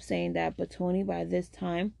stop saying that, but Tony by this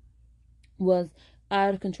time was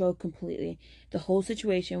out of control completely. The whole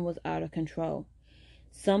situation was out of control.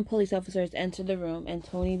 Some police officers entered the room, and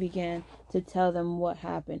Tony began to tell them what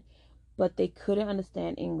happened, but they couldn't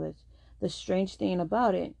understand English. The strange thing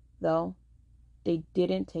about it, though, they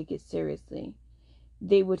didn't take it seriously.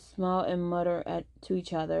 They would smile and mutter to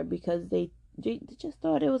each other because they just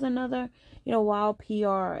thought it was another, wild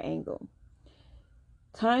PR angle.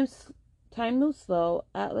 Time moved slow.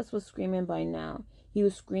 Atlas was screaming by now. He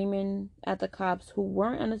was screaming at the cops who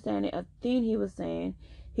weren't understanding a thing he was saying.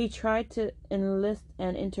 He tried to enlist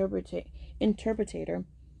an interpreter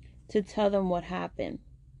to tell them what happened.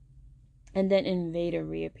 And then Invader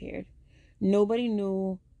reappeared. Nobody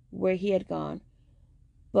knew where he had gone,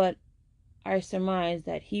 but I surmised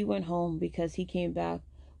that he went home because he came back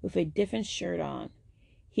with a different shirt on.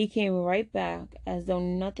 He came right back as though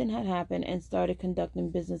nothing had happened and started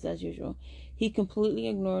conducting business as usual. He completely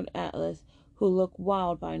ignored Atlas, who looked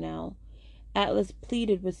wild by now. Atlas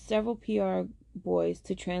pleaded with several PR boys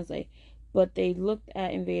to translate, but they looked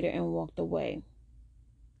at Invader and walked away.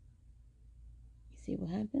 You see what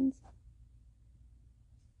happens?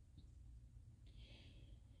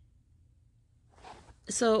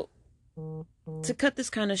 So, to cut this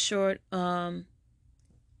kind of short,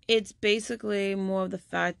 it's basically more of the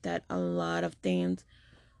fact that a lot of things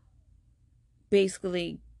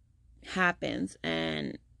basically happens,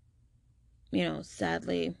 and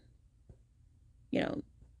sadly,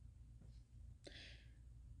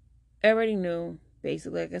 everybody knew,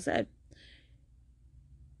 basically, like I said.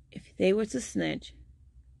 if they were to snitch,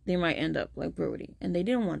 they might end up like Brody, and they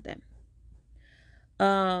didn't want that.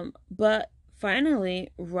 But finally,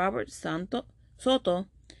 Soto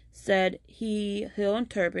said he'll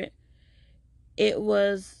interpret. It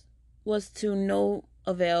was to no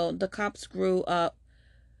avail. The cops grew up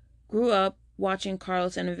watching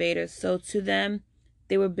Carlos and Invaders, so to them,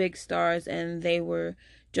 they were big stars, and they were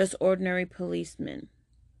just ordinary policemen.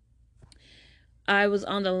 I was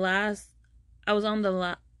on the last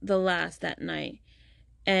that night,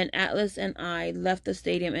 and Atlas and I left the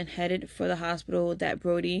stadium and headed for the hospital that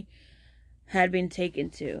Brody had been taken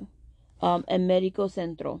to. El Médico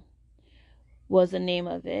Centro was the name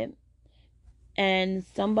of it, and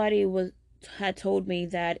somebody had told me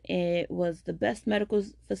that it was the best medical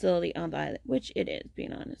facility on the island, which it is.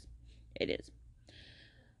 Being honest, it is.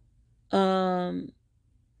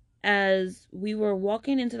 As we were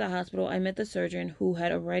walking into the hospital, I met the surgeon who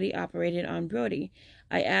had already operated on Brody.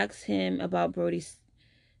 I asked him about Brody's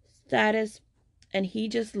status, and he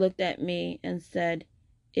just looked at me and said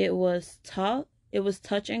it was touch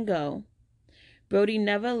and go. Brody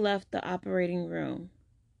never left the operating room.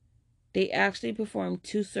 They actually performed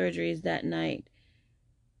 2 surgeries that night.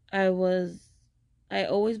 I always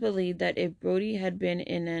believed that if Brody had been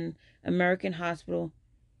in an American hospital,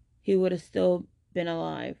 he would have still been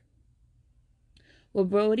alive. What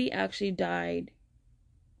Brody actually died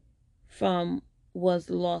from was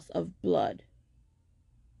loss of blood.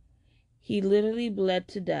 He literally bled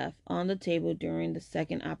to death on the table during the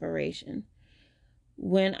second operation.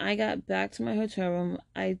 When I got back to my hotel room,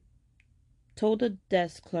 I told the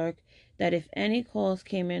desk clerk that if any calls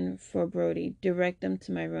came in for Brody, direct them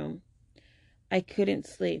to my room. I couldn't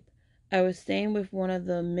sleep. I was staying with one of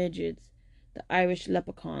the midgets, the Irish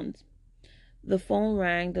leprechauns. The phone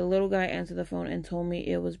rang. The little guy answered the phone and told me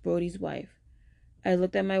it was Brody's wife. I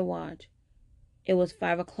looked at my watch. It was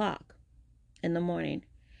 5 o'clock in the morning.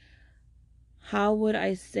 How would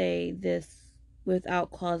I say this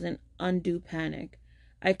without causing undue panic?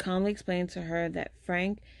 I calmly explained to her that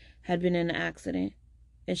Frank had been in an accident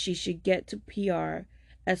and she should get to PR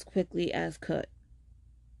as quickly as could.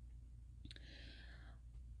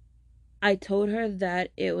 I told her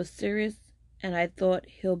that it was serious and I thought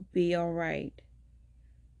he'll be all right.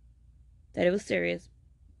 That it was serious,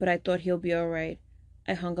 but I thought he'll be all right.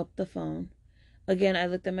 I hung up the phone. Again, I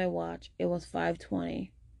looked at my watch. It was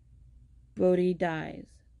 5:20. Brody dies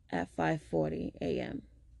at 5:40 a.m.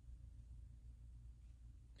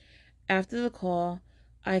 After the call,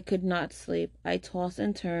 I could not sleep. I tossed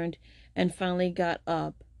and turned and finally got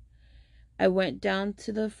up. I went down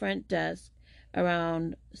to the front desk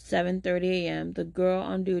around 7:30 a.m. The girl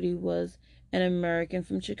on duty was an American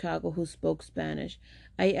from Chicago who spoke Spanish.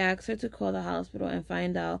 I asked her to call the hospital and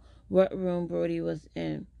find out what room Brody was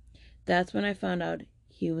in. That's when I found out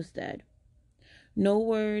he was dead. No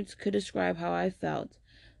words could describe how I felt.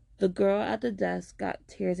 The girl at the desk got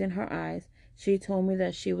tears in her eyes. She told me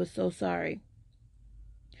that she was so sorry.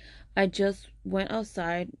 I just went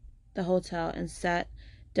outside the hotel and sat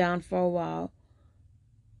down for a while.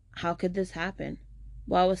 How could this happen?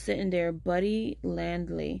 While I was sitting there, Buddy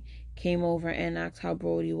Landley came over and asked how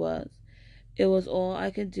Brody was. It was all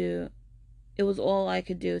I could do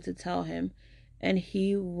to tell him, and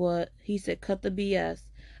he said, "Cut the BS."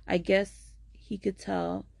 I guess he could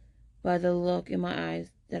tell by the look in my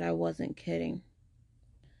eyes that I wasn't kidding.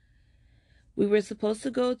 We were supposed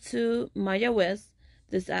to go to Mayagüez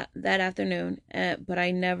that afternoon, but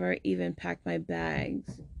I never even packed my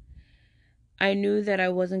bags. I knew that I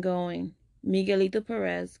wasn't going. Miguelito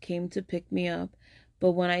Perez came to pick me up,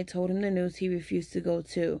 but when I told him the news, he refused to go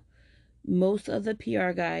too. Most of the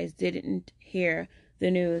PR guys didn't hear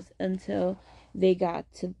the news until they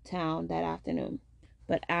got to town that afternoon.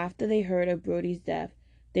 But after they heard of Brody's death,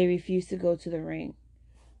 they refused to go to the ring.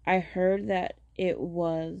 I heard that it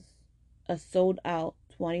was a sold-out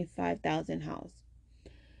 25,000 house.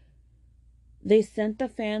 They sent the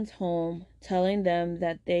fans home, telling them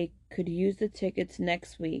that they could use the tickets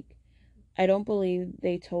next week. I don't believe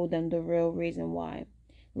they told them the real reason why.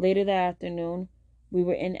 Later that afternoon, we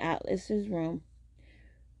were in Atlas's room.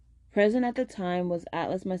 Present at the time was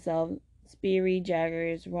Atlas, myself, Speary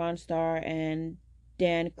Jaggers, Ron Starr, and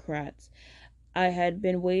Dan Kratz. I had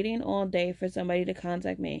been waiting all day for somebody to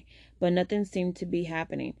contact me, but nothing seemed to be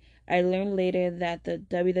happening. I learned later that the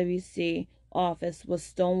WWC office was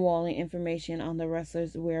stonewalling information on the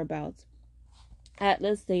wrestlers' whereabouts.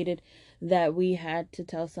 Atlas stated that we had to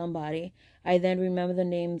tell somebody. I then remembered the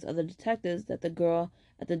names of the detectives that the girl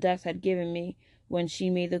at the desk had given me when she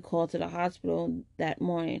made the call to the hospital that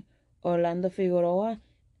morning. Orlando Figueroa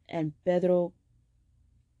and Pedro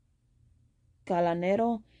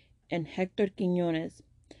Calanero and Hector Quiñones.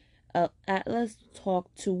 Atlas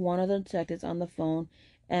talked to one of the detectives on the phone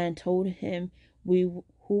and told him who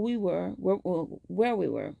we were, where we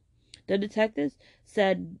were. The detectives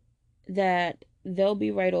said that they'll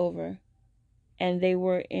be right over, and they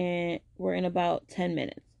were in about 10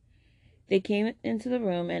 minutes. They came into the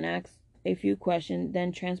room and asked a few questions,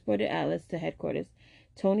 then transported Atlas to headquarters.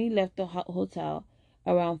 Tony left the hotel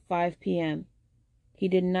around 5 p.m. He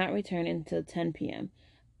did not return until 10 p.m.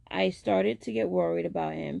 I started to get worried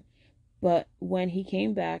about him, but when he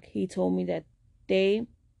came back, he told me that they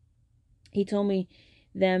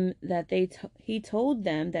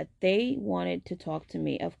wanted to talk to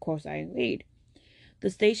me. Of course, I agreed. The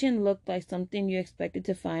station looked like something you expected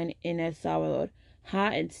to find in El Salvador,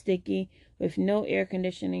 hot and sticky, with no air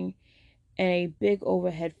conditioning and a big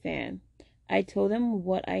overhead fan. I told them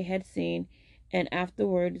what I had seen, and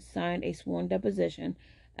afterward signed a sworn deposition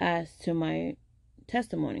as to my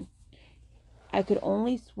testimony. I could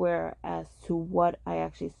only swear as to what I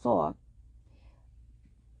actually saw,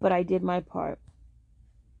 but I did my part.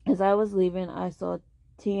 As I was leaving, I saw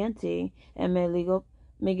TNT and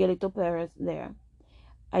Miguelito Perez there.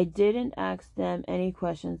 I didn't ask them any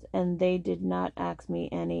questions, and they did not ask me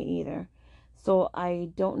any either, so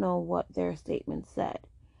I don't know what their statement said.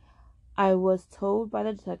 I was told by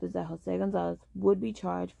the detectives that Jose Gonzalez would be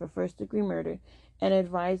charged for first-degree murder and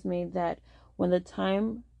advised me that when the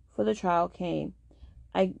time for the trial came,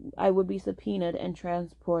 I would be subpoenaed and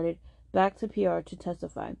transported back to PR to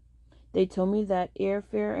testify. They told me that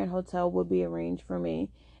airfare and hotel would be arranged for me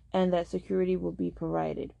and that security would be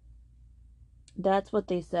provided. That's what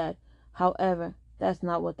they said. However, that's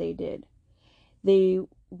not what they did. They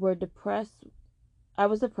were depressed. I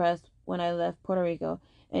was depressed when I left Puerto Rico,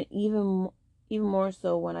 and even more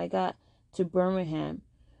so when I got to Birmingham.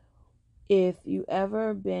 If you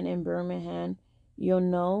ever been in Birmingham, you'll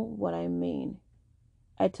know what I mean.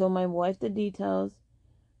 I told my wife the details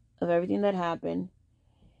of everything that happened.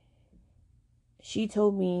 She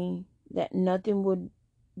told me that nothing would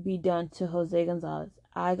be done to Jose Gonzalez.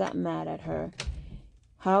 I got mad at her.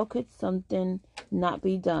 How could something not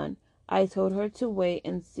be done? I told her to wait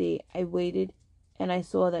and see. I waited, and I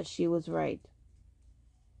saw that she was right.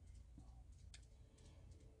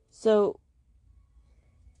 So,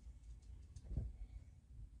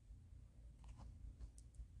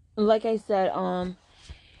 like I said,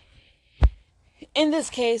 in this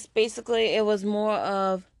case, basically, it was more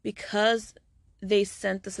of because they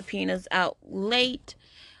sent the subpoenas out late.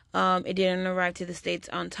 It didn't arrive to the States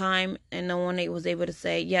on time, and no one was able to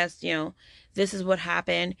say, yes, this is what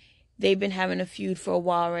happened. They've been having a feud for a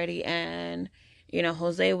while already, and,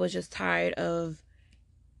 Jose was just tired of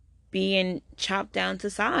being chopped down to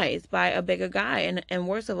size by a bigger guy, and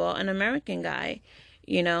worst of all, an American guy,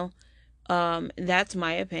 That's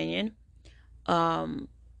my opinion.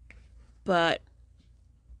 But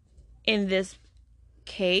in this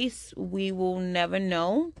case, we will never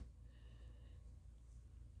know.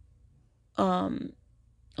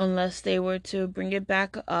 Unless they were to bring it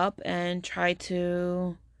back up and try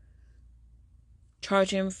to charge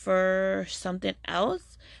him for something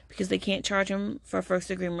else, because they can't charge him for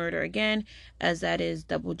first-degree murder again, as that is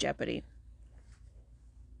double jeopardy.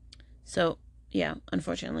 So, yeah,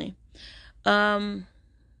 unfortunately. But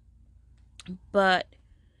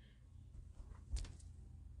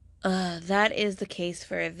that is the case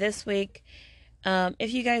for this week.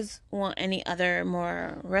 If you guys want any other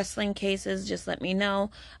more wrestling cases, just let me know.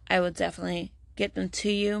 I will definitely get them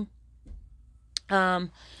to you. So,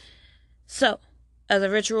 as a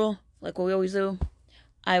ritual, like what we always do,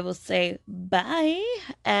 I will say bye,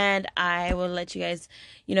 and I will let you guys,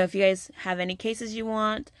 if you guys have any cases you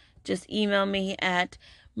want, just email me at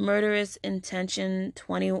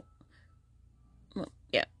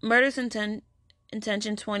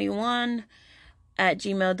murderousintention21 at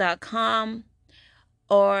gmail.com,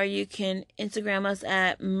 or you can Instagram us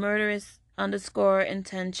at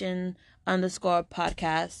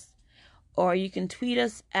murderous_intention_podcast, or you can tweet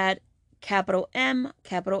us at M,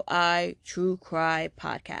 True Cry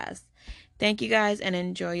Podcast. Thank you guys, and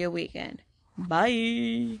enjoy your weekend.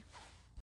 Bye.